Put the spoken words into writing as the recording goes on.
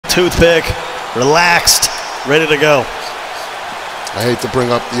toothpick, relaxed, ready to go. I hate to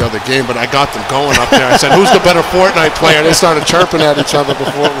bring up the other game, but I got them going up there. I said, who's the better Fortnite player? They started chirping at each other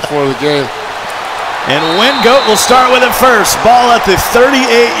before the game. And WINTGOAT will start with it first. Ball at the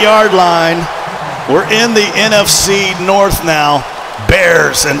 38-yard line. We're in the NFC North now.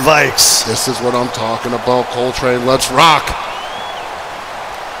 Bears and Vikes. This is what I'm talking about, Coltrane. Let's rock.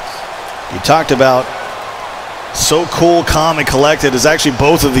 You talked about so cool, calm, and collected is actually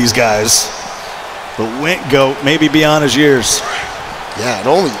both of these guys. But WINTGOAT may be beyond his years. Yeah, and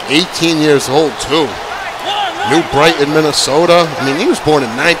only 18 years old, too. New Brighton, Minnesota. I mean, he was born in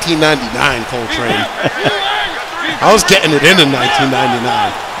 1999, Coltrane. I was getting it in 1999.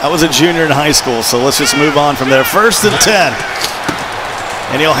 I was a junior in high school, so let's just move on from there. 1st and 10.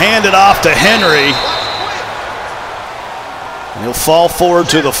 And he'll hand it off to Henry. And he'll fall forward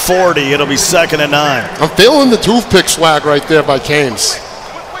to the 40. It'll be 2nd and 9. I'm feeling the toothpick swag right there by Canes.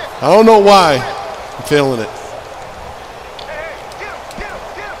 I don't know why. I'm feeling it.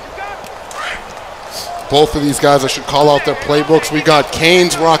 Both of these guys, I should call out their playbooks. We got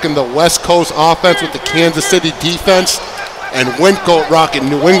Canes rocking the West Coast offense with the Kansas City defense, and WINTGOAT rocking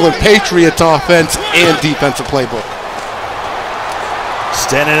New England Patriots offense and defensive playbook.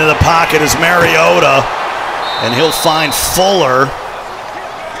 Standing in the pocket is Mariota, and he'll find Fuller.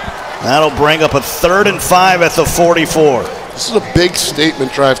 That'll bring up a 3rd and 5 at the 44. This is a big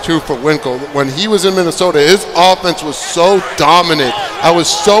statement drive, too, for WINTGOAT. When he was in Minnesota, his offense was so dominant. I was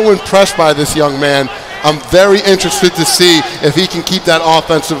so impressed by this young man. I'm very interested to see if he can keep that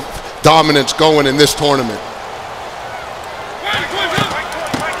offensive dominance going in this tournament.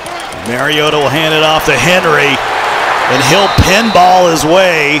 Mariota will hand it off to Henry, and he'll pinball his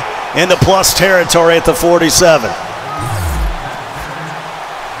way into plus territory at the 47.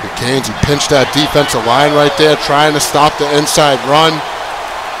 Canes, he pinched that defensive line right there, trying to stop the inside run.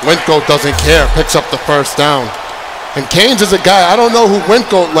 WINTGOAT doesn't care, picks up the 1st down. And Canes is a guy, I don't know who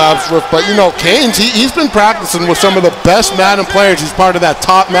WINTGOAT labs with, but you know, Canes, he's been practicing with some of the best Madden players. He's part of that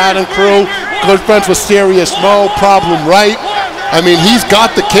top Madden crew, good friends with Serious Mo, Problem Right. I mean, he's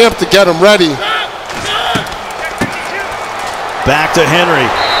got the camp to get him ready. Back to Henry.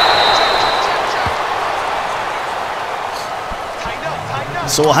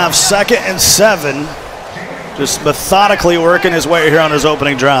 So we'll have 2nd and 7, just methodically working his way here on his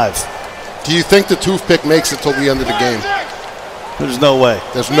opening drive. Do you think the toothpick makes it till the end of the game? There's no way.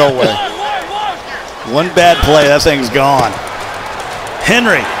 There's no way. One bad play, that thing's gone.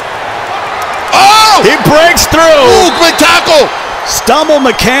 Henry. Oh! He breaks through. Ooh, big tackle. Stumble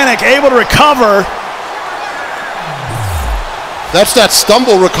mechanic, able to recover. That's that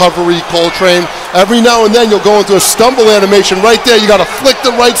stumble recovery, Coltrane. Every now and then you'll go into a stumble animation right there. You got to flick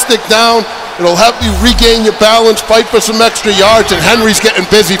the right stick down. It'll help you regain your balance, fight for some extra yards, and Henry's getting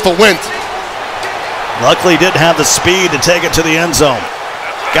busy for Wint. Luckily didn't have the speed to take it to the end zone.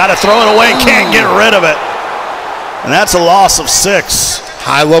 Got to throw it away, can't get rid of it. And that's a loss of 6.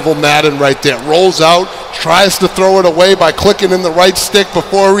 High-level Madden right there. Rolls out, tries to throw it away by clicking in the right stick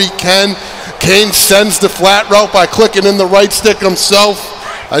before he can. Kane sends the flat route by clicking in the right stick himself.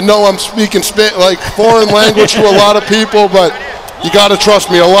 I know I'm speaking like foreign language to a lot of people, but you got to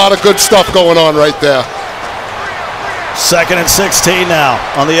trust me, a lot of good stuff going on right there. 2nd and 16 now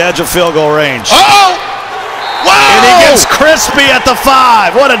on the edge of field goal range. Oh! Wow! And he gets crispy at the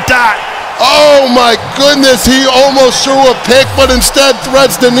 5. What a dot. Oh my goodness, he almost threw a pick, but instead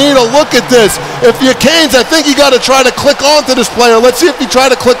threads the needle. Look at this. If you're Canes, I think you got to try to click on to this player. Let's see if he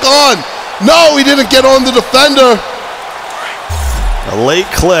tried to click on. No, he didn't get on the defender. A late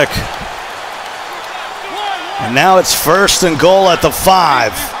click. And now it's 1st and goal at the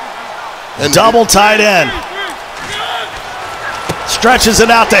 5. And double tight end. Stretches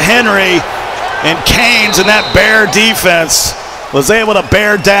it out to Henry. And Canes in that Bear defense was able to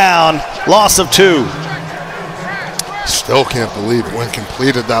bear down. Loss of 2. Still can't believe Wint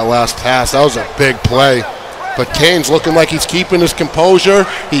completed that last pass. That was a big play. But Canes looking like he's keeping his composure.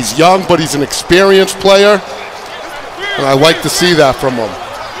 He's young, but he's an experienced player. And I like to see that from him.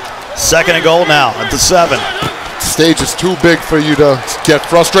 2nd and goal now at the 7. The stage is too big for you to get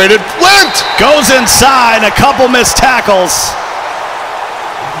frustrated. Wint! Goes inside, a couple missed tackles.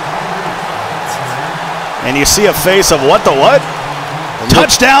 And you see a face of what the what?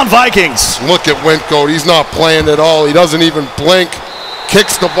 Touchdown Vikings. Look at WINTGOAT. He's not playing at all. He doesn't even blink.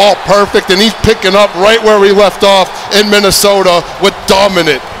 Kicks the ball perfect, and he's picking up right where he left off in Minnesota with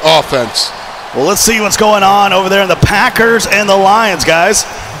dominant offense. Well, let's see what's going on over there in the Packers and the Lions, guys.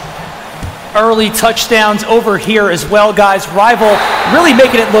 Early touchdowns over here as well, guys. Rival really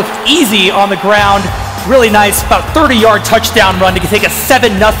making it look easy on the ground. Really nice, about 30-yard touchdown run to take a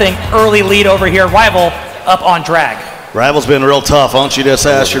 7-0 early lead over here. Rival up on drag. Rival's been real tough. Why don't you just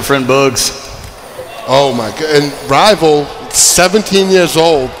ask your friend Boogs? Oh my God! And Rival, 17 years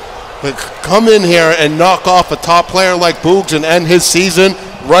old, but come in here and knock off a top player like Boogs and end his season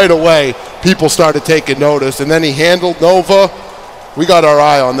right away. People started taking notice, and then he handled Nova. We got our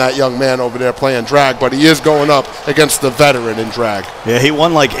eye on that young man over there playing drag, but he is going up against the veteran in drag. Yeah, he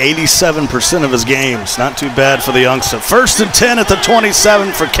won like 87% of his games. Not too bad for the youngster. 1st and 10 at the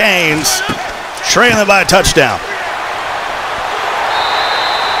 27 for Canes, trailing by a touchdown.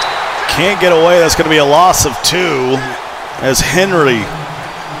 Can't get away. That's going to be a loss of 2 as Henry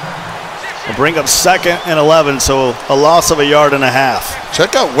will bring up 2nd and 11, so a loss of 1.5 yards.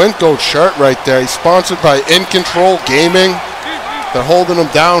 Check out WINTGOAT's shirt right there. He's sponsored by In Control Gaming. They're holding him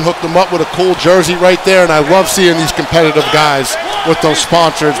down, hooked him up with a cool jersey right there, and I love seeing these competitive guys with those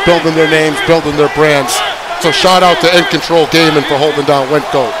sponsors, building their names, building their brands. So shout out to In Control Gaming for holding down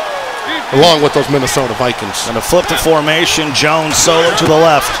WINTGOAT, along with those Minnesota Vikings. And a flip to formation, Jones solo to the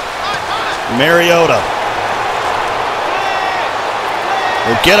left. Mariota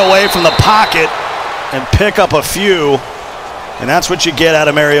will get away from the pocket and pick up a few, and that's what you get out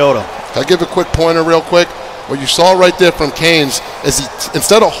of Mariota. Can I give a quick pointer real quick? What you saw right there from Canes is he,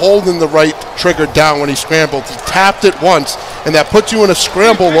 instead of holding the right trigger down when he scrambled, he tapped it once, and that puts you in a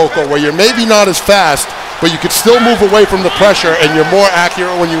scramble local where you're maybe not as fast, but you can still move away from the pressure, and you're more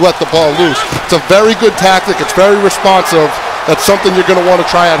accurate when you let the ball loose. It's a very good tactic. It's very responsive. That's something you're going to want to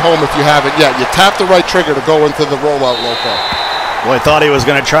try at home if you haven't yet. You tap the right trigger to go into the rollout local. Well, I thought he was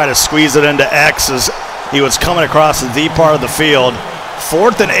going to try to squeeze it into X as he was coming across the deep part of the field.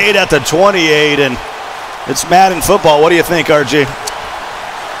 4th and 8 at the 28, and it's Madden football. What do you think, RG?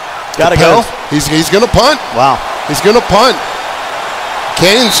 Got to go? He's going to punt. Wow. He's going to punt.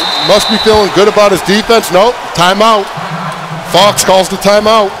 Canes must be feeling good about his defense. Nope, timeout. Fox calls the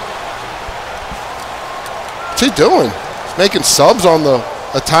timeout. What's he doing? He's making subs on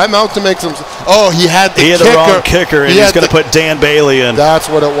a timeout to make some. Oh, he had the kicker. The wrong kicker, and he's going to put Dan Bailey in. That's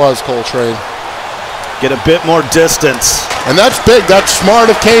what it was, Coltrane. Get a bit more distance. And that's big. That's smart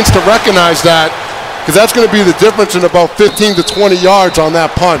of Canes to recognize that, because that's going to be the difference in about 15 to 20 yards on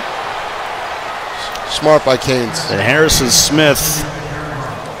that punt. Smart by Canes. And Harrison Smith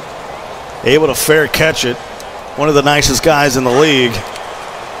able to fair catch it. One of the nicest guys in the league.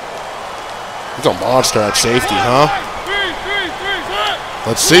 He's a monster at safety, huh?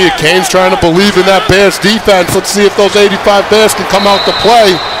 Let's see. Canes trying to believe in that Bears defense. Let's see if those 85 Bears can come out to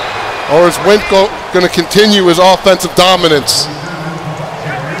play, or is WINTGOAT going to continue his offensive dominance?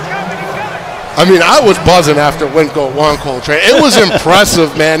 I mean, I was buzzing after WINTGOAT won, Coltrane. It was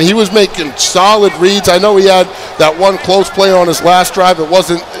impressive, man. He was making solid reads. I know he had that one close play on his last drive. It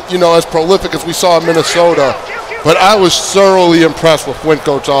wasn't, as prolific as we saw in Minnesota. But I was thoroughly impressed with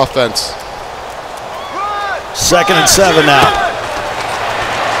WINTGOAT's offense. 2nd and 7 now.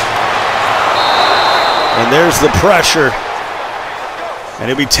 And there's the pressure. And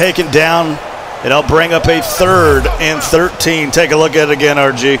he'll be taken down. And I'll bring up a 3rd and 13. Take a look at it again,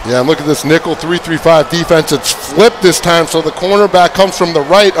 RG. Yeah, and look at this nickel 3-3-5 defense. It's flipped this time, so the cornerback comes from the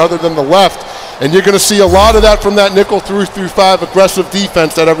right other than the left. And you're going to see a lot of that from that nickel 3-3-5 aggressive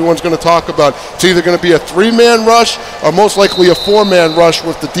defense that everyone's going to talk about. It's either going to be a 3-man rush or most likely a 4-man rush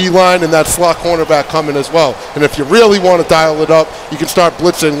with the D-line and that slot cornerback coming as well. And if you really want to dial it up, you can start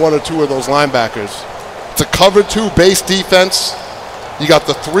blitzing 1 or 2 of those linebackers. It's a cover 2 base defense. You got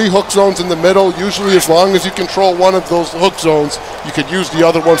the 3 hook zones in the middle. Usually as long as you control one of those hook zones, you could use the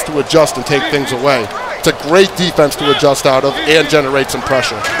other ones to adjust and take things away. It's a great defense to adjust out of and generate some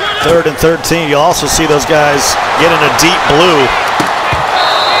pressure. 3rd and 13. You'll also see those guys get in a deep blue.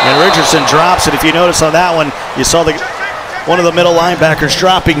 And Richardson drops it. If you notice on that one, you saw one of the middle linebackers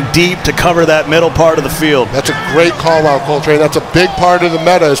dropping deep to cover that middle part of the field. That's a great call out, Coltrane. That's a big part of the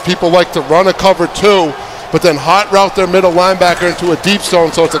meta is people like to run a cover 2, but then hot route their middle linebacker into a deep zone,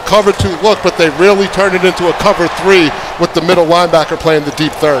 so it's a cover 2 look, but they really turn it into a cover 3 with the middle linebacker playing the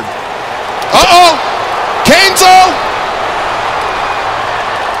deep third. Uh-oh! Canes-o!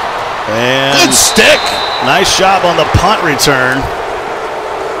 And good stick. Nice job on the punt return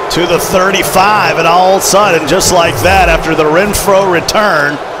to the 35, and all of a sudden, just like that, after the Renfro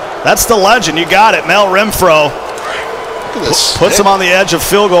return, that's the legend. You got it, Mel Renfro. Puts him on the edge of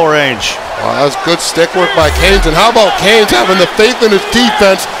field goal range. Wow, that was good stick work by Canes. And how about Canes having the faith in his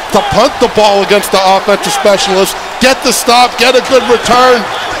defense to punt the ball against the offensive specialist, get the stop, get a good return.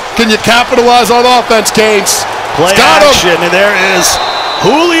 Can you capitalize on offense, Canes? Play action, and there is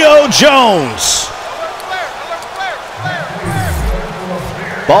Julio Jones.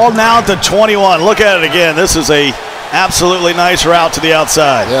 Ball now at the 21. Look at it again. This is a absolutely nice route to the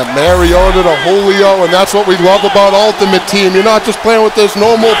outside. Yeah, Mariota to Julio, and that's what we love about Ultimate Team. You're not just playing with those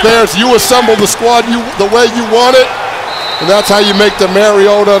normal pairs. You assemble the squad the way you want it, and that's how you make the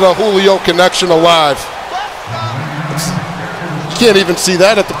Mariota to Julio connection alive. You can't even see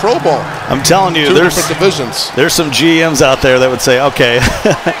that at the Pro Bowl. I'm telling you, Two different divisions. There's some GMs out there that would say, okay,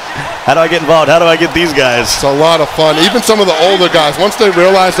 how do I get involved? How do I get these guys? It's a lot of fun. Even some of the older guys, once they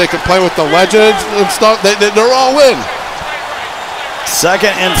realize they can play with the legends and stuff, they're all in. 2nd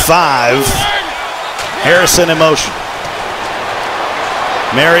and 5. Harrison in motion.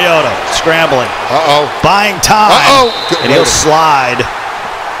 Mariota scrambling. Buying time. And he'll slide.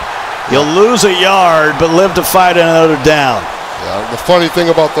 He'll lose a yard, but live to fight another down. Yeah, the funny thing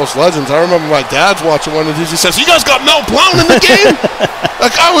about those legends, I remember my dad's watching one of these. He says, "You guys got Mel Blount in the game?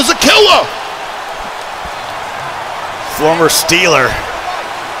 That guy was a killer." Former Steeler.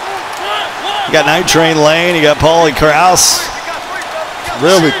 You got Night Train Lane. You got Paulie Krause.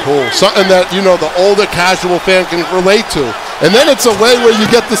 Really cool. Something that, you know, the older casual fan can relate to. And then it's a way where you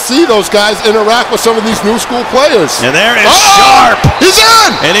get to see those guys interact with some of these new school players. And there is Sharp. He's in!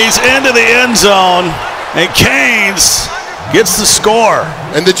 And he's into the end zone. And Canes gets the score.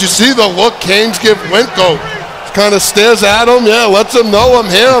 And did you see the look Canes give WINTGOAT? Kind of stares at him. Yeah, lets him know I'm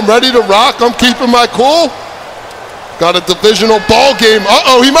here. I'm ready to rock. I'm keeping my cool. Got a divisional ball game.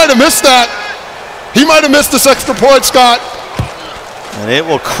 He might have missed that. He might have missed this extra point, Scott. And it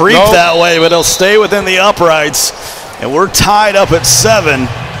will creep that way, but it'll stay within the uprights. And we're tied up at 7.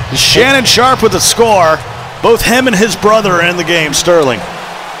 Shannon Sharp with the score. Both him and his brother are in the game, Sterling.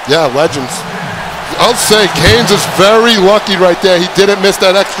 Yeah, legends. I'll say Canes is very lucky right there. He didn't miss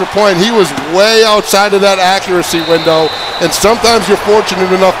that extra point. He was way outside of that accuracy window. And sometimes you're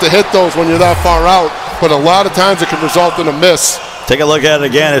fortunate enough to hit those when you're that far out. But a lot of times it can result in a miss. Take a look at it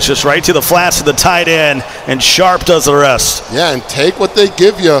again. It's just right to the flats of the tight end, and Sharp does the rest. Yeah, and take what they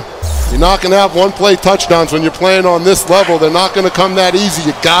give you. You're not going to have one-play touchdowns when you're playing on this level. They're not going to come that easy.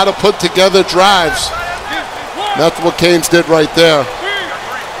 You got to put together drives. That's what Canes did right there.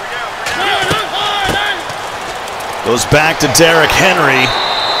 Goes back to Derrick Henry,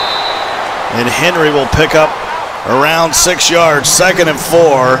 and Henry will pick up around 6 yards. 2nd and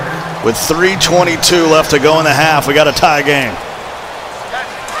 4 with 3:22 left to go in the half. We got a tie game.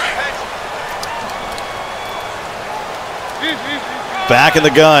 Back in the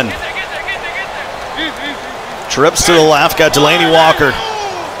gun. Trips to the left, got Delaney Walker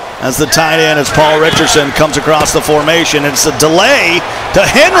as the tight end as Paul Richardson comes across the formation. It's a delay to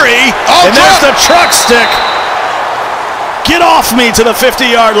Henry, and there's the truck stick. Get off me to the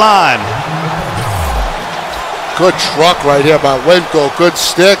 50-yard line. Good truck right here by WINTGOAT. Good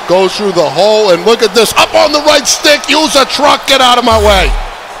stick, goes through the hole, and look at this. Up on the right stick, use a truck, get out of my way.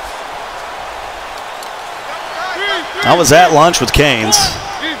 I was at lunch with Canes.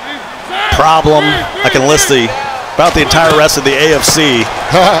 Problem, I can list about the entire rest of the AFC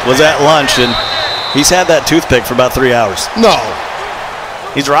was at lunch, and he's had that toothpick for about 3 hours. No.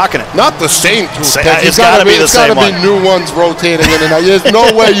 He's rocking it. Not the same toothpick. It's got to be the same one. It's got to be new ones rotating in and out. There's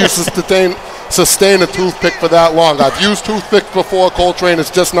no way you sustain a toothpick for that long. I've used toothpicks before, Coltrane.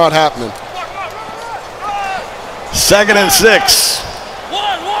 It's just not happening. 2nd and 6.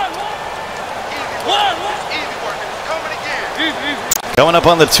 Coming up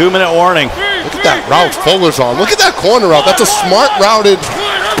on the 2-minute warning. Look at that route Fuller's on. Look at that corner route. That's a smart routed,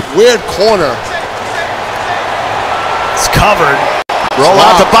 weird corner. It's covered. Roll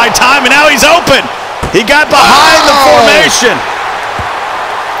out to buy time, and now he's open. He got behind the formation.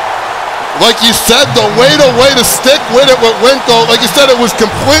 Like you said, the way to stick with it with WINTGOAT. Like you said, it was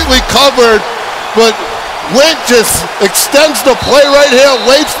completely covered, but Wint just extends the play right here,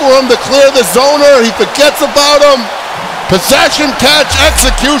 waits for him to clear the zoner. He forgets about him. Possession, catch,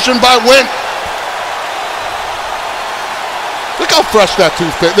 execution by Wint. Look how fresh that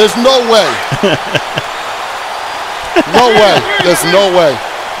toothpick. There's no way. No way. There's no way.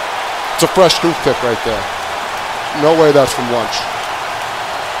 It's a fresh toothpick right there. No way that's from lunch.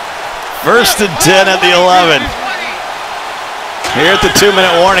 1st and 10 at the 11. Here at the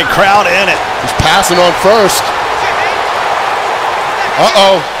 2-minute warning, crowd in it. He's passing on first.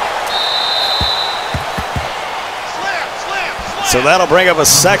 So that'll bring up a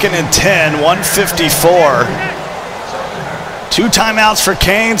 2nd and 10, 1:54. 2 timeouts for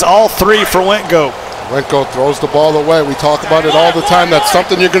Canes, all 3 for WINTGOAT. WINTGOAT throws the ball away. We talk about it all the time. That's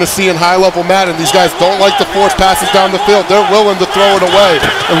something you're going to see in high-level Madden. These guys don't like to force passes down the field. They're willing to throw it away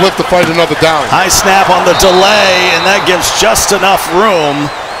and live to fight another down. High snap on the delay, and that gives just enough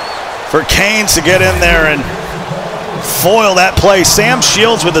room for Canes to get in there and foil that play. Sam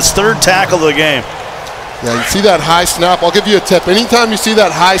Shields with his 3rd tackle of the game. Yeah, you see that high snap. I'll give you a tip. Anytime you see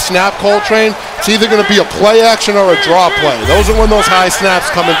that high snap, Coltrane, it's either going to be a play action or a draw play. Those are when those high snaps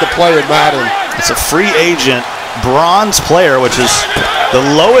come into play in Madden. It's a free agent bronze player, which is the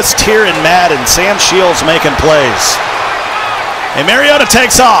lowest tier in Madden. Sam Shields making plays. And Mariota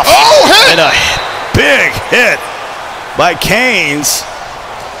takes off. Oh, hit! And a big hit by Canes.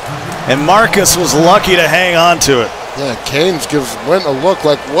 And Marcus was lucky to hang on to it. Yeah, Canes gives Wint a look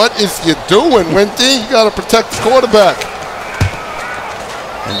like, what is you doing, Winty? You got to protect the quarterback.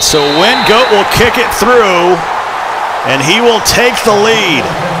 And so WINTGOAT will kick it through, and he will take the lead.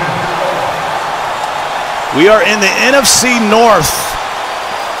 We are in the NFC North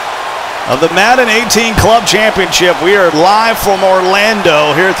of the Madden 18 Club Championship. We are live from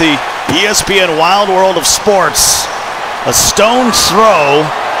Orlando here at the ESPN Wild World of Sports. A stone's throw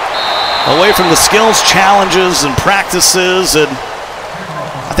away from the skills challenges and practices, and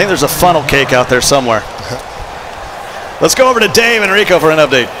I think there's a funnel cake out there somewhere. Let's go over to Dave and Rico for an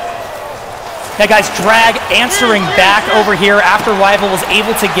update. Yeah, guys, Drag answering back over here after Rival was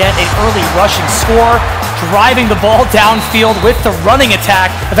able to get an early rushing score, driving the ball downfield with the running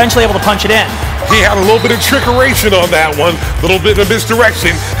attack, eventually able to punch it in. He had a little bit of trickeration on that one, a little bit of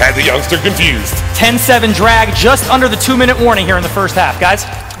misdirection, had the youngster confused. 10-7 Drag, just under the 2-minute warning here in the first half, guys.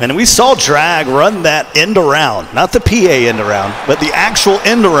 And we saw Drag run that end around, not the PA end around, but the actual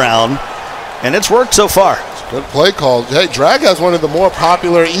end around, and it's worked so far. Good play call. Hey, Drag has one of the more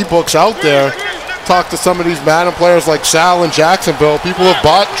popular ebooks out there. Talk to some of these Madden players like Sal in Jacksonville. People have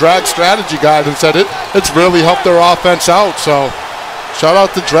bought Drag strategy guide and said it's really helped their offense out. So shout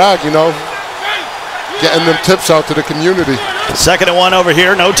out to Drag, you know, getting them tips out to the community. 2nd and 1 over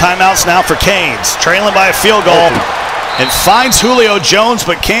here. No timeouts now for Canes. Trailing by a field goal. And finds Julio Jones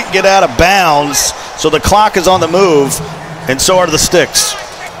but can't get out of bounds. So the clock is on the move, and so are the sticks.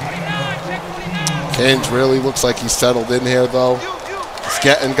 Canes really looks like he's settled in here, though. He's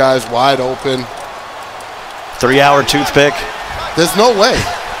getting guys wide open. 3-hour toothpick. There's no way.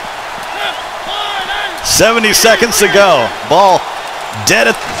 70 seconds to go. Ball dead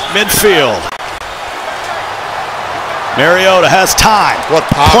at midfield. Mariota has time. What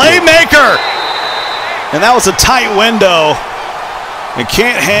pocket. Playmaker! And that was a tight window. It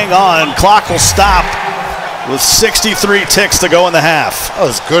can't hang on. Clock will stop with 63 ticks to go in the half. That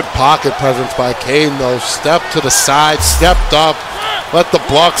was good pocket presence by Kane, though. Step to the side, stepped up, let the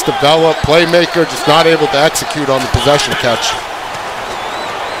blocks develop. Playmaker just not able to execute on the possession catch.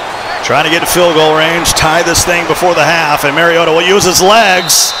 Trying to get to field goal range, tie this thing before the half, and Mariota will use his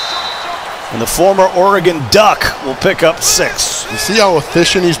legs. And the former Oregon Duck will pick up 6. You see how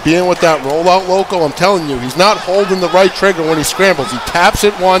efficient he's being with that rollout, Loco? I'm telling you, he's not holding the right trigger when he scrambles. He taps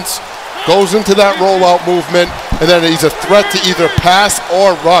it once, goes into that rollout movement, and then he's a threat to either pass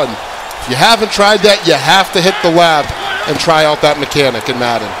or run. If you haven't tried that, you have to hit the lab and try out that mechanic in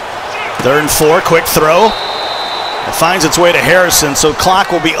Madden. 3rd and 4, quick throw. It finds its way to Harrison, so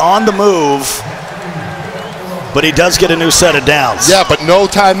clock will be on the move. But he does get a new set of downs. Yeah, but no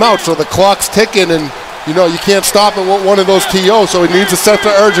timeout, so the clock's ticking, and you know you can't stop it with one of those TOs, so he needs a sense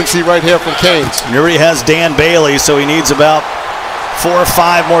of urgency right here from Canes. And here he has Dan Bailey, so he needs about 4 or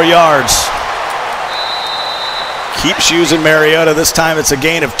 5 more yards. Keeps using Mariota. This time it's a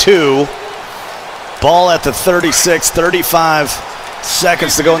gain of 2. Ball at the 36, 35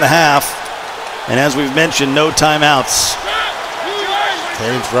 seconds to go in the half. And as we've mentioned, no timeouts.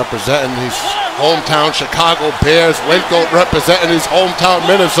 Canes representing his hometown Chicago Bears. WINTGOAT representing his hometown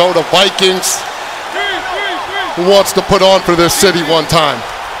Minnesota Vikings. Who wants to put on for this city one time?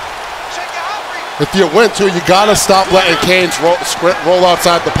 If you win to, you got to stop letting Canes roll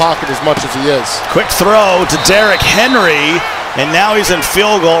outside the pocket as much as he is. Quick throw to Derrick Henry, and now he's in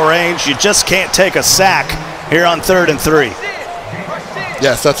field goal range. You just can't take a sack here on 3rd and 3.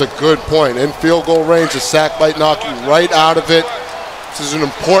 Yes, that's a good point. In field goal range, a sack might knock you right out of it. This is an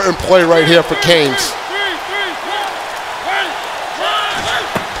important play right here for Canes.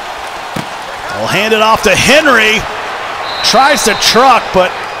 We'll hand it off to Henry. Tries to truck,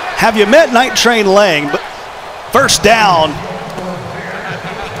 but have you met Night Train Lang? But first down.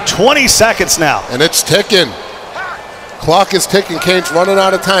 20 seconds now. And it's ticking. Clock is ticking. Canes running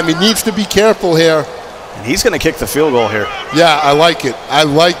out of time. He needs to be careful here. And he's going to kick the field goal here. Yeah, I like it. I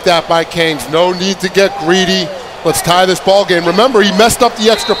like that by Canes. No need to get greedy. Let's tie this ball game. Remember, he messed up the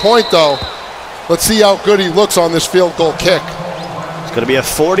extra point, though. Let's see how good he looks on this field goal kick. It's going to be a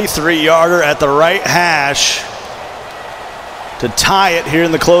 43-yarder at the right hash to tie it here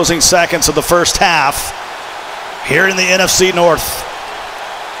in the closing seconds of the first half here in the NFC North.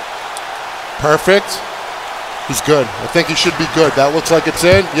 Perfect. He's good. I think he should be good. That looks like it's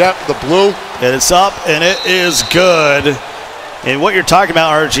in. Yep, the blue. And it's up, and it is good. And what you're talking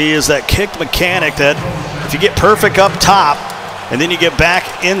about, RG, is that kick mechanic that if you get perfect up top and then you get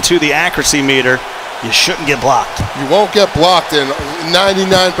back into the accuracy meter, you shouldn't get blocked. You won't get blocked in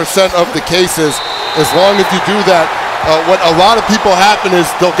 99% of the cases as long as you do that. What a lot of people happen is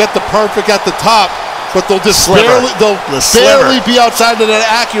they'll get the perfect at the top, but they'll just barely be outside of that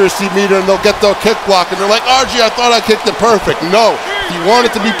accuracy meter, and they'll get their kick block, and they're like, RG, I thought I kicked it perfect. No, if you want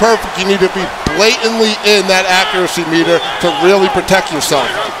it to be perfect, you need to be blatantly in that accuracy meter to really protect yourself.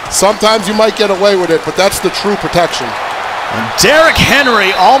 Sometimes you might get away with it, but that's the true protection. And Derrick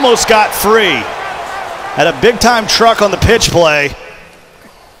Henry almost got free. Had a big-time truck on the pitch play.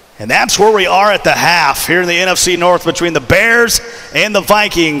 And that's where we are at the half here in the NFC North between the Bears and the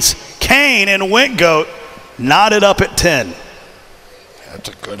Vikings. Kane and WINTGOAT knotted up at 10. That's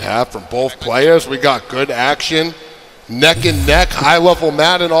a good half from both players. We got good action, neck and neck, high-level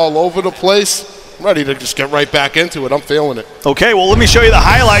Madden all over the place. I'm ready to just get right back into it. I'm feeling it. Okay, well, let me show you the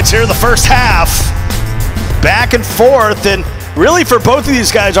highlights here in the first half. Back and forth, and really for both of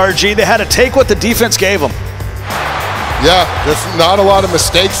these guys, RG, they had to take what the defense gave them. Yeah, there's not a lot of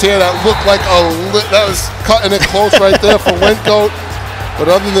mistakes here. That looked like that was cutting it close right there for WINTGOAT. But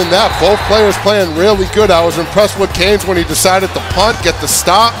other than that, both players playing really good. I was impressed with Canes when he decided to punt, get the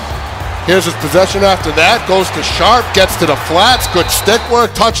stop. Here's his possession after that. Goes to Sharp, gets to the flats. Good stick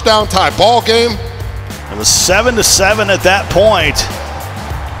work, touchdown, tie ball game. It was 7-7 at that point.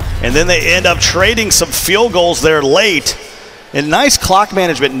 And then they end up trading some field goals there late. And nice clock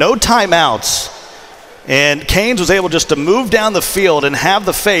management, no timeouts. And Canes was able just to move down the field and have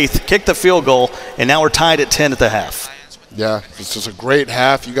the faith, kick the field goal, and now we're tied at 10 at the half. Yeah, this is a great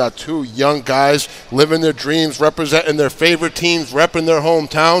half. You got two young guys living their dreams, representing their favorite teams, repping their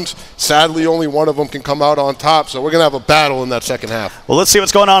hometowns. Sadly, only one of them can come out on top, so we're going to have a battle in that second half. Well, let's see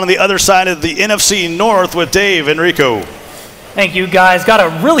what's going on the other side of the NFC North with Dave and Rico. Thank you, guys. Got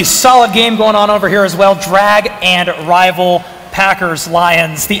a really solid game going on over here as well. Drag and rival. Packers,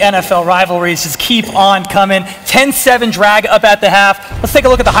 Lions, the NFL rivalries just keep on coming. 10-7 drag up at the half. Let's take a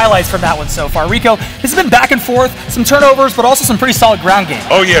look at the highlights from that one so far. Rico, this has been back and forth, some turnovers, but also some pretty solid ground game.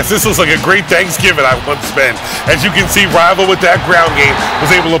 Oh yes, this looks like a great Thanksgiving I once spent. As you can see, Rival with that ground game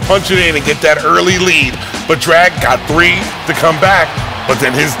was able to punch it in and get that early lead. But Drag got 3 to come back, but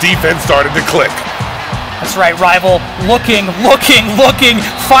then his defense started to click. That's right, Rival looking,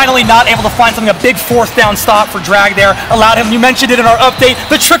 finally not able to find something, a big 4th down stop for Drag there. Allowed him, you mentioned it in our update,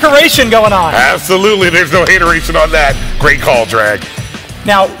 the trickeration going on. Absolutely, there's no hateration on that. Great call, Drag.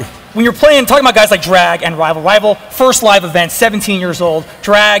 Now, when you're talking about guys like Drag and Rival, Rival, first live event, 17 years old.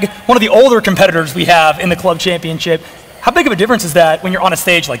 Drag, one of the older competitors we have in the club championship. How big of a difference is that when you're on a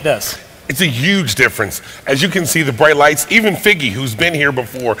stage like this? It's a huge difference. As you can see, the bright lights, even Figgy, who's been here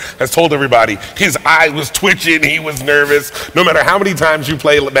before, has told everybody his eye was twitching, he was nervous. No matter how many times you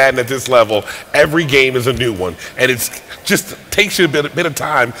play Madden at this level, every game is a new one. And it just takes you a bit of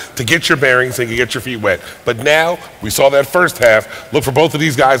time to get your bearings and get your feet wet. But now, we saw that first half. Look for both of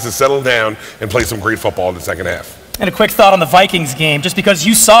these guys to settle down and play some great football in the second half. And a quick thought on the Vikings game, just because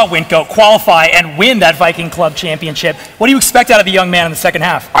you saw WINTGOAT qualify and win that Viking Club Championship, what do you expect out of the young man in the second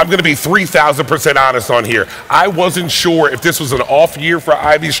half? I'm going to be 3,000% honest on here. I wasn't sure if this was an off year for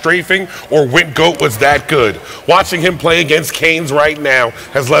Ivy Strafing or WINTGOAT was that good. Watching him play against Canes right now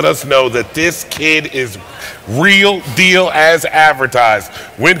has let us know that this kid is real deal as advertised.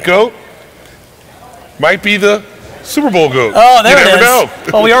 WINTGOAT might be the Super Bowl GOAT. Oh, there you it never is.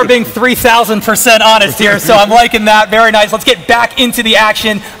 know. Well, we are being 3,000% honest here, so I'm liking that. Very nice. Let's get back into the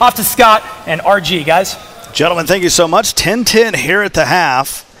action. Off to Scott and RG, guys. Gentlemen, thank you so much. 10-10 here at the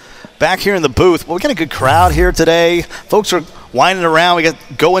half. Back here in the booth. Well, we got a good crowd here today. Folks are winding around. We got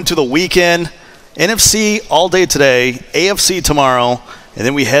go into the weekend. NFC all day today, AFC tomorrow, and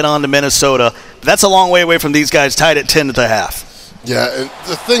then we head on to Minnesota. That's a long way away from these guys tied at 10 at the half. Yeah, and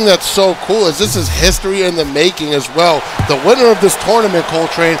the thing that's so cool is this is history in the making as well. The winner of this tournament,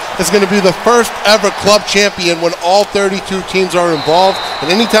 Coltrane, is going to be the first ever club champion when all 32 teams are involved.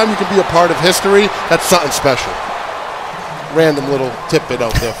 And anytime you can be a part of history, that's something special. Random little tidbit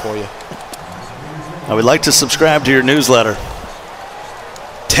out there for you. I would like to subscribe to your newsletter.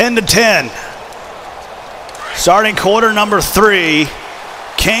 10-10. Starting quarter number 3.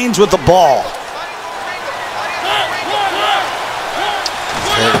 Canes with the ball.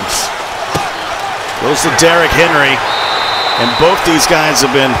 Goes to Derrick Henry, and both these guys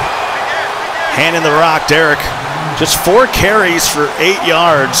have been handing the rock. Derrick, just 4 carries for 8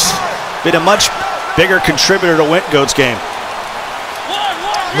 yards. Been a much bigger contributor to WINTGOAT's game.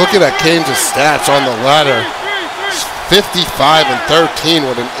 Looking at Canes' stats on the ladder, 55-13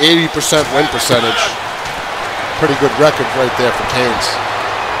 with an 80% win percentage. Pretty good record right there for Canes.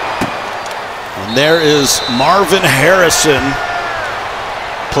 And there is Marvin Harrison.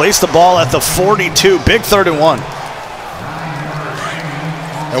 Placed the ball at the 42. Big 3rd and 1.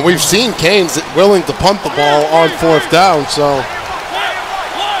 And we've seen Canes willing to punt the ball on 4th down, so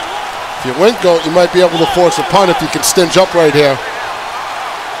if you WINTGOAT, you might be able to force a punt if you can stinge up right here.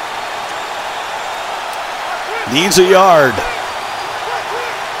 Needs a yard.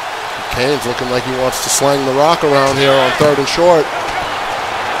 Canes looking like he wants to slang the rock around here on 3rd and short.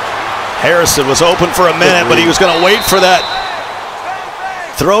 Harrison was open for a minute, but he was going to wait for that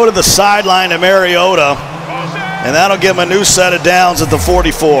throw to the sideline to Mariota, and that'll give him a new set of downs at the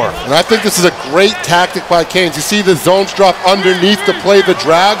 44. And I think this is a great tactic by Canes. You see the zones drop underneath to play the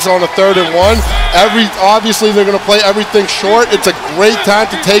drags on a 3rd and 1. Obviously, they're going to play everything short. It's a great time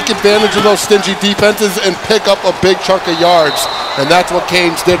to take advantage of those stingy defenses and pick up a big chunk of yards. And that's what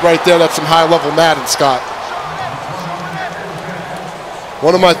Canes did right there. That's some high-level Madden, Scott.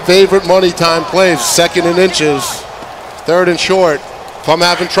 One of my favorite money time plays, 2nd and inches, 3rd and short. If I'm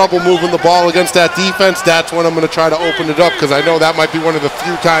having trouble moving the ball against that defense, that's when I'm going to try to open it up, because I know that might be one of the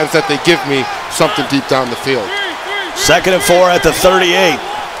few times that they give me something deep down the field. 2nd and 4 at the 38.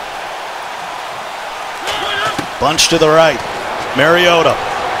 Bunch to the right. Mariota.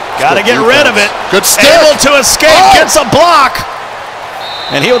 Got to get rid of it. Good stick. Able to escape. Gets a block.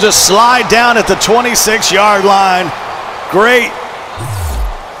 And he'll just slide down at the 26-yard line. Great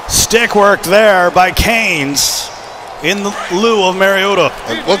stick work there by Canes in lieu of Mariota.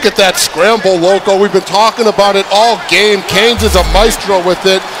 And look at that scramble, Loco. We've been talking about it all game. Canes is a maestro with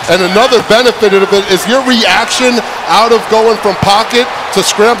it. And another benefit of it is your reaction out of going from pocket to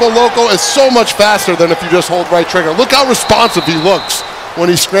scramble, Loco, is so much faster than if you just hold right trigger. Look how responsive he looks when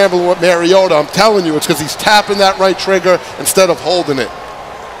he's scrambling with Mariota. I'm telling you, it's because he's tapping that right trigger instead of holding it.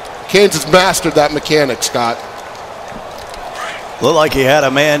 Canes has mastered that mechanic, Scott. Looked like he had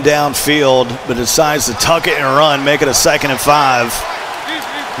a man downfield, but decides to tuck it and run, make it a 2nd and 5.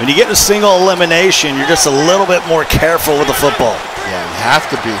 When you get a single elimination, you're just a little bit more careful with the football. Yeah, you have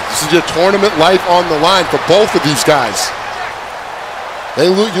to be. This is your tournament life on the line for both of these guys. You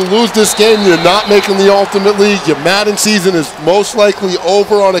lose this game, you're not making the Ultimate League. Your Madden season is most likely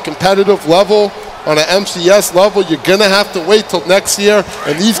over on a competitive level. On an MCS level, you're going to have to wait till next year.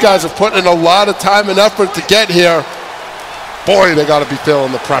 And these guys have put in a lot of time and effort to get here. Boy, they got to be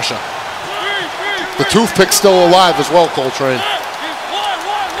feeling the pressure. The toothpick's still alive as well, Coltrane.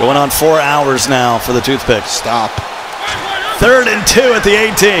 Going on 4 hours now for the toothpick. Stop. 3rd and 2 at the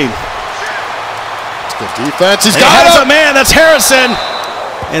 18. It's good defense. He's got a man. That's Harrison.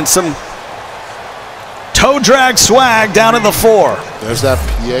 And some toe drag swag down at the 4. There's that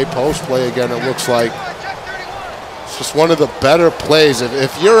PA post play again, it looks like. It's just one of the better plays.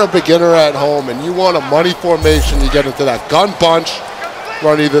 If you're a beginner at home and you want a money formation, you get into that gun bunch,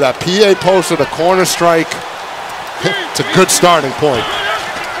 run either that PA post or the corner strike. It's a good starting point.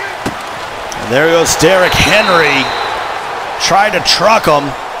 And there goes Derrick Henry. Tried to truck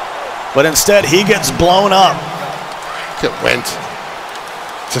him, but instead he gets blown up. It went.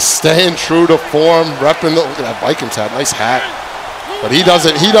 Just staying true to form, repping look at that Vikings hat, nice hat. But he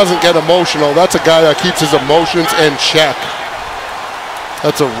doesn't get emotional. That's a guy that keeps his emotions in check.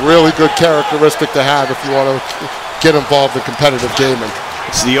 That's a really good characteristic to have if you want to get involved in competitive gaming.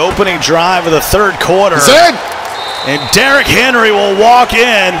 It's the opening drive of the 3rd quarter. He's in! And Derrick Henry will walk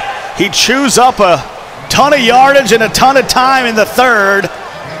in. He chews up a ton of yardage and a ton of time in the 3rd.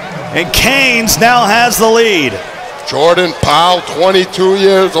 And Canes now has the lead. Jordan Powell, 22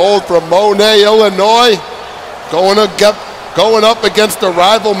 years old from Monet, Illinois, going up against the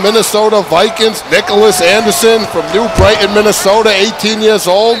rival Minnesota Vikings. Nicholas Anderson from New Brighton, Minnesota, 18 years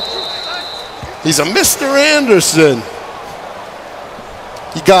old. He's a Mr. Anderson.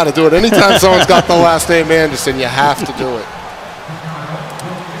 You got to do it. Anytime someone's got the last name Anderson, you have to do it.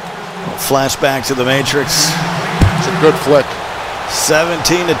 Flashback to the Matrix. It's a good flick.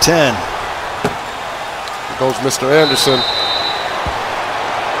 17-10. Goes Mr. Anderson.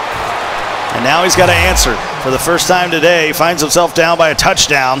 And now he's got to answer. For the first time today, he finds himself down by a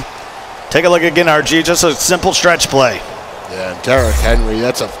touchdown. Take a look again, RG. Just a simple stretch play. Yeah, and Derrick Henry,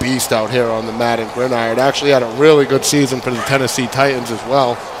 that's a beast out here on the Madden gridiron. Actually had a really good season for the Tennessee Titans as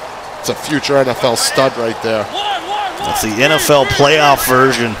well. It's a future NFL stud right there. That's the NFL playoff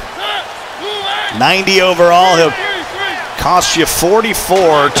version. 90 overall. He'll cost you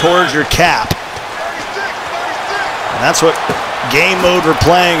 44 towards your cap. And that's what game mode we're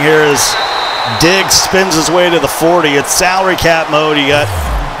playing here is Diggs spins his way to the 40. It's salary cap mode. You got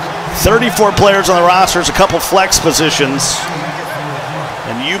 34 players on the roster, a couple flex positions.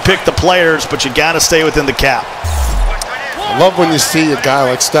 And you pick the players, but you got to stay within the cap. I love when you see a guy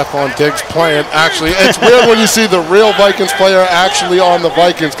like Stephon Diggs playing. Actually, it's weird when you see the real Vikings player actually on the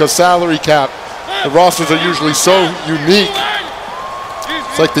Vikings because salary cap, the rosters are usually so unique.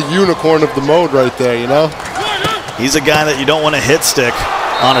 It's like the unicorn of the mode right there, you know? He's a guy that you don't want to hit stick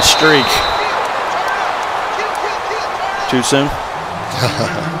on a streak. Too soon?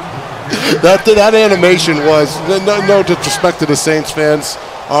 that animation was, no disrespect to the Saints fans.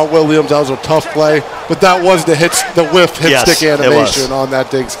 Williams, that was a tough play, but that was the whiff hit stick animation on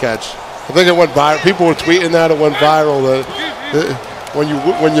that Diggs catch. I think it went viral. People were tweeting that, it went viral. When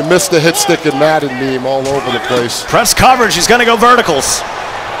you miss the hit stick and Madden meme all over the place. Press coverage, he's going to go verticals.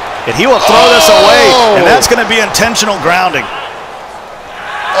 And he will throw this away, and that's going to be intentional grounding.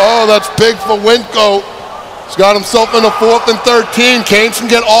 Oh, that's big for WINTGOAT. He's got himself in a 4th and 13. Canes can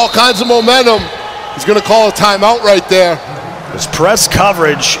get all kinds of momentum. He's going to call a timeout right there. It's press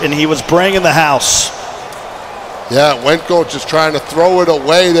coverage, and he was bringing the house. Yeah, WINTGOAT just trying to throw it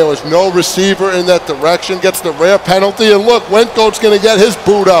away. There was no receiver in that direction. Gets the rare penalty, and look, WINTGOAT's going to get his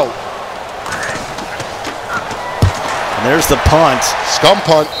boot out. And there's the punt. Scum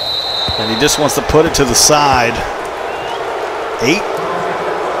punt. And he just wants to put it to the side.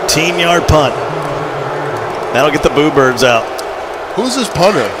 18-yard punt. That'll get the Boo Birds out. Who's this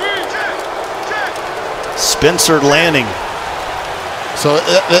punter? Spencer Lanning. So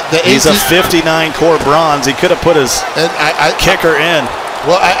he's a 59 core bronze. He could have put his kicker in.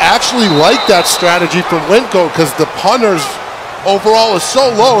 Well, I actually like that strategy from WINTGOAT because the punters overall is so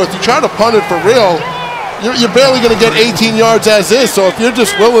low. If you try to punt it for real, you're barely going to get 18 yards as is. So if you're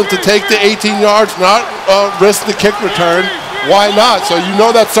just willing to take the 18 yards, not risk the kick return, why not? So you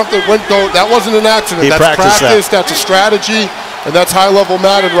know that's something WINTGOAT, that wasn't an accident. That's practice, that's a strategy. And that's high-level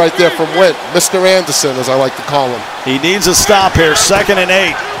Madden right there from Wint. Mr. Anderson, as I like to call him. He needs a stop here. 2nd and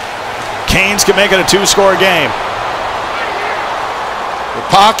 8. Canes can make it a 2-score game. The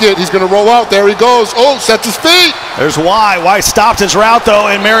pocket. He's going to roll out. There he goes. Oh, sets his feet. There's Y. Y stopped his route, though,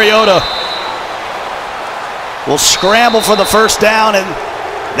 and Mariota will scramble for the first down. And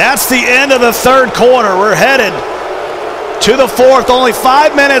that's the end of the 3rd quarter. We're headed to the 4th. Only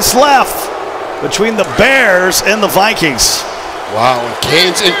 5 minutes left between the Bears and the Vikings. Wow, and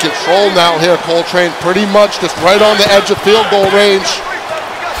Canes in control now here, Coltrane, pretty much just right on the edge of field goal range.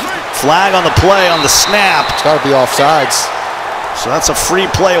 Flag on the play on the snap. It's got to be offsides. So that's a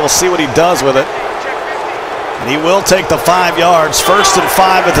free play. We'll see what he does with it. And he will take the 5 yards. 1st and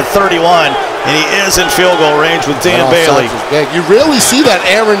 5 at the 31. And he is in field goal range with Dan Bailey. You really see that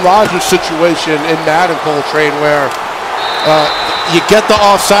Aaron Rodgers situation in Madden, Coltrane, where you get the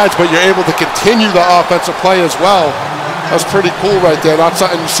offsides, but you're able to continue the offensive play as well. That's pretty cool right there. Not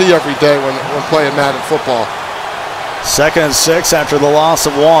something you see every day when playing Madden football. 2nd and 6 after the loss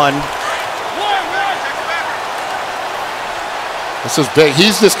of 1. This is big.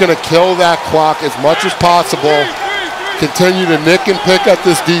 He's just going to kill that clock as much as possible. Continue to nick and pick at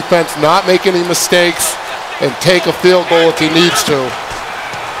this defense, not make any mistakes, and take a field goal if he needs to.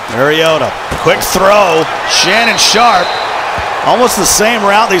 Mariota, quick throw. Shannon Sharp, almost the same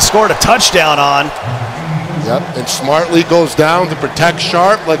route they scored a touchdown on. Yep, and smartly goes down to protect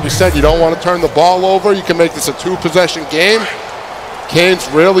Sharp. Like we said, you don't want to turn the ball over. You can make this a 2-possession game. Canes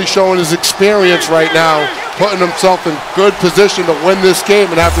really showing his experience right now, putting himself in good position to win this game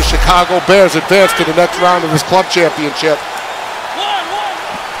and have the Chicago Bears advance to the next round of this club championship.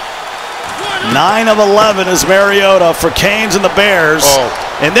 9 of 11 is Mariota for Canes and the Bears.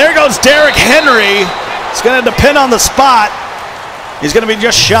 And there goes Derrick Henry. It's going to depend on the spot. He's going to be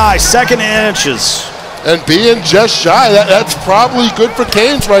just shy, 2nd and inches. And being just shy, that's probably good for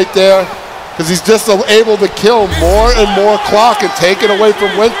Canes right there, because he's just able to kill more and more clock and take it away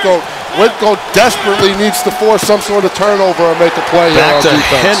from WINTGOAT. WINTGOAT desperately needs to force some sort of turnover and make a play here on defense.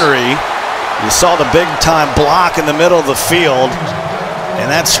 Back to Henry. You saw the big-time block in the middle of the field, and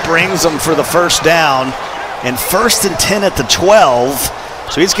that springs him for the first down. And 1st and 10 at the 12,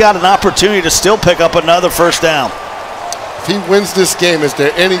 so he's got an opportunity to still pick up another first down. If he wins this game, is there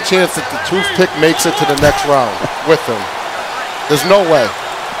any chance that the toothpick makes it to the next round with him? There's no way.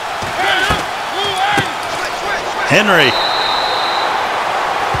 Henry.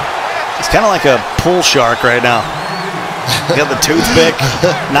 He's kind of like a pool shark right now. Got the toothpick,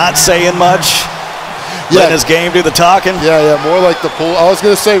 not saying much. Letting his game do the talking. Yeah, more like the pool. I was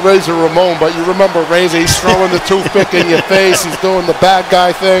going to say Razor Ramon, but you remember Razor, he's throwing the toothpick in your face. He's doing the bad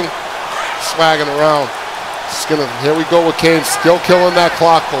guy thing, swagging around. Here we go with Kane, still killing that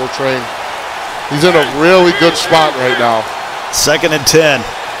clock, Coltrane. He's in a really good spot right now. 2nd and 10.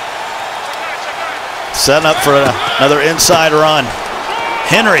 Setting up for another inside run.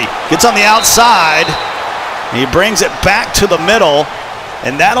 Henry gets on the outside. He brings it back to the middle,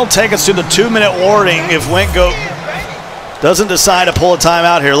 and that'll take us to the 2-minute warning if WINTGOAT doesn't decide to pull a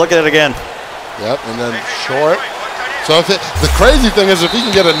timeout here. Look at it again. Yep, and then short. So if the crazy thing is if he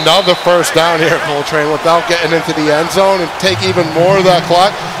can get another first down here at Coltrane without getting into the end zone and take even more of that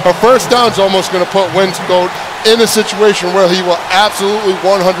clock, a first down's almost going to put WINTGOAT in a situation where he will absolutely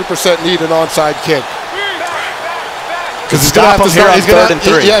 100% need an onside kick. Because he's going to have to start. He's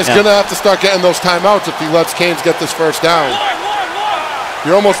going to have to start getting those timeouts if he lets Canes get this first down.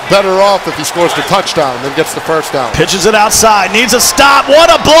 You're almost better off if he scores the touchdown than gets the first down. Pitches it outside. Needs a stop.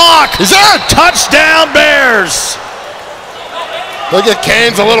 What a block! He's in! Touchdown Bears! Look at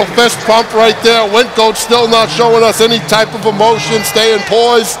Canes, a little fist pump right there. WINTGOAT still not showing us any type of emotion, staying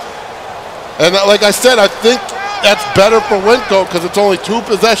poised. And like I said, I think that's better for WINTGOAT because it's only 2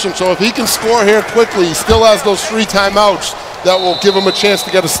 possessions. So if he can score here quickly, he still has those 3 timeouts that will give him a chance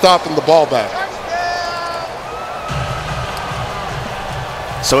to get a stop and the ball back.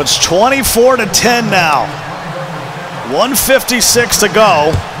 So it's 24-10 now. 1:56 to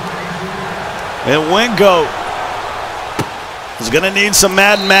go. And WINTGOAT is going to need some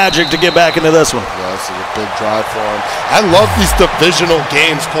Madden magic to get back into this one. Yeah, this is a big drive for him. I love these divisional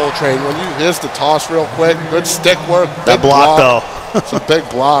games, Coltrane. When here's the toss real quick, good stick work. That block, though. It's a big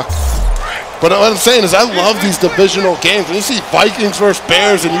block. But what I'm saying is I love these divisional games. When you see Vikings versus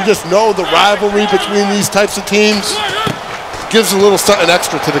Bears and you just know the rivalry between these types of teams, gives a little something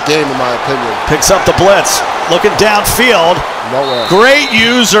extra to the game, in my opinion. Picks up the blitz. Looking downfield. Nowhere. Great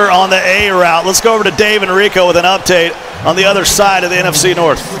user on the A route. Let's go over to Dave and Rico with an update on the other side of the NFC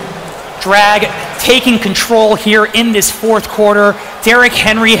North. Drag taking control here in this 4th quarter. Derrick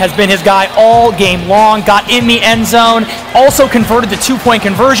Henry has been his guy all game long. Got in the end zone. Also converted the 2-point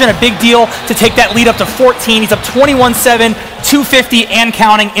conversion. A big deal to take that lead up to 14. He's up 21-7, 250 and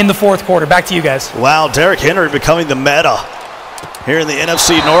counting in the 4th quarter. Back to you guys. Wow, Derrick Henry becoming the meta here in the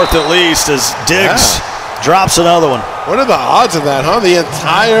NFC North, at least, as Diggs drops another one. What are the odds of that, huh? The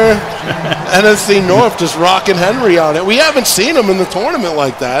entire NFC North just rocking Henry on it. We haven't seen him in the tournament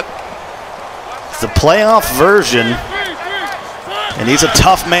like that. It's the playoff version, and he's a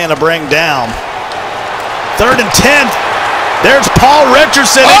tough man to bring down. 3rd and 10. There's Paul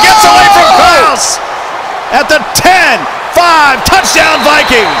Richardson. He gets away from Krause at the 10. 5. Touchdown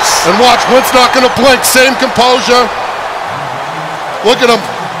Vikings. And watch, Wentz not going to blink. Same composure. Look at him.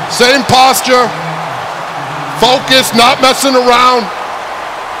 Same posture. Focus, not messing around.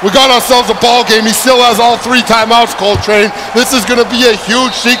 We got ourselves a ball game. He still has all 3 timeouts, Coltrane. This is going to be a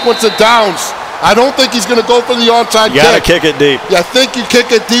huge sequence of downs. I don't think he's going to go for the onside kick. You got to kick it deep. Yeah, I think you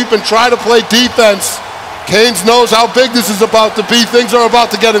kick it deep and try to play defense. Canes knows how big this is about to be. Things are about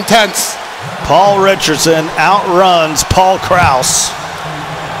to get intense. Paul Richardson outruns Paul Krause.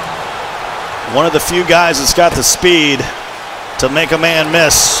 One of the few guys that's got the speed to make a man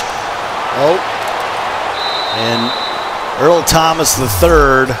miss. Oh. And Earl Thomas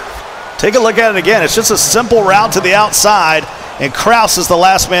III. Take a look at it again. It's just a simple route to the outside, and Krause is the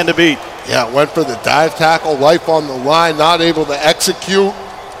last man to beat. Yeah, went for the dive tackle, life on the line, not able to execute.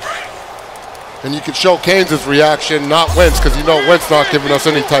 And you can show Canes' reaction, not Wentz, because you know Wentz not giving us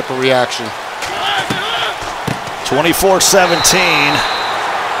any type of reaction. 24-17.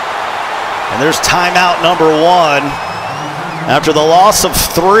 And there's timeout number 1. After the loss of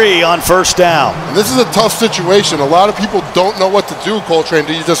 3 on first down. And this is a tough situation. A lot of people don't know what to do, Coltrane.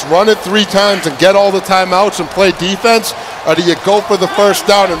 Do you just run it 3 times and get all the timeouts and play defense? Or do you go for the first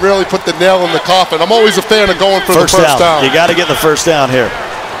down and really put the nail in the coffin? I'm always a fan of going for the first down. You got to get the first down here.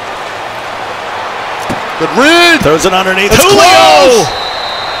 Good read. Throws it underneath. It's Julio! close.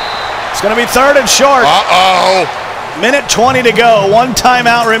 It's going to be 3rd and short. Uh-oh. Minute 20 to go. 1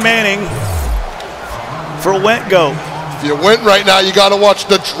 timeout remaining for WINTGOAT. If you went right now, you got to watch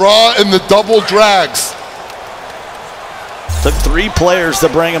the draw and the double drags. Took 3 players to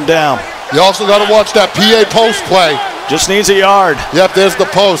bring him down. You also got to watch that PA post play. Just needs a yard. Yep, there's the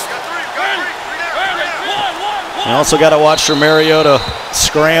post. You also got to watch for Mariota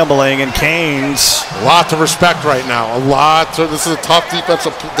scrambling and Canes. A lot to respect right now. A lot. This is a tough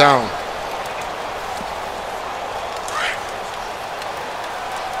defensive down.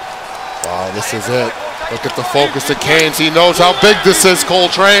 Wow, this is it. Look at the focus of Canes. He knows how big this is,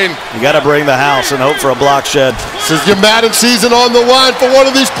 Coltrane. You got to bring the house and hope for a block shed. This is your Madden season on the line for one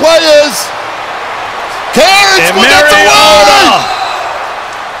of these players. Canes and will get the Mariota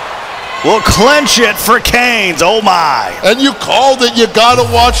will clinch it for Canes. Oh my. And you called it. You got to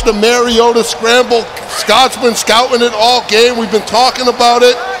watch the Mariota scramble. Scott's been scouting it all game. We've been talking about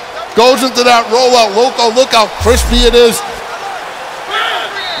it. Goes into that rollout. Look how crispy it is.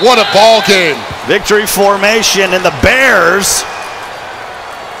 What a ball game. Victory formation, and the Bears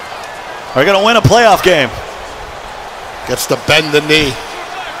are going to win a playoff game. Gets to bend the knee,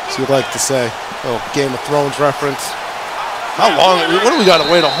 as you'd like to say. Oh, Game of Thrones reference. How long? What do we got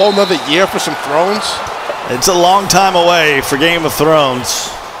to wait? A whole nother year for some Thrones? It's a long time away for Game of Thrones.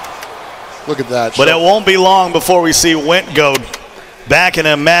 Look at that. But it won't be long before we see WINTGOAT back in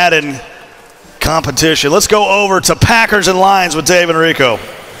a Madden competition. Let's go over to Packers and Lions with Dave and Rico.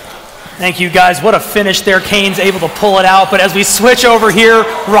 Thank you, guys. What a finish there. Kane's able to pull it out. But as we switch over here,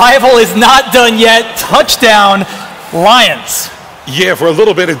 Rival is not done yet. Touchdown, Lions. Yeah, for a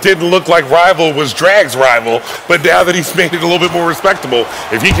little bit it didn't look like Rival was Drag's rival, but now that he's made it a little bit more respectable,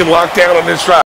 if he can lock down on this drive.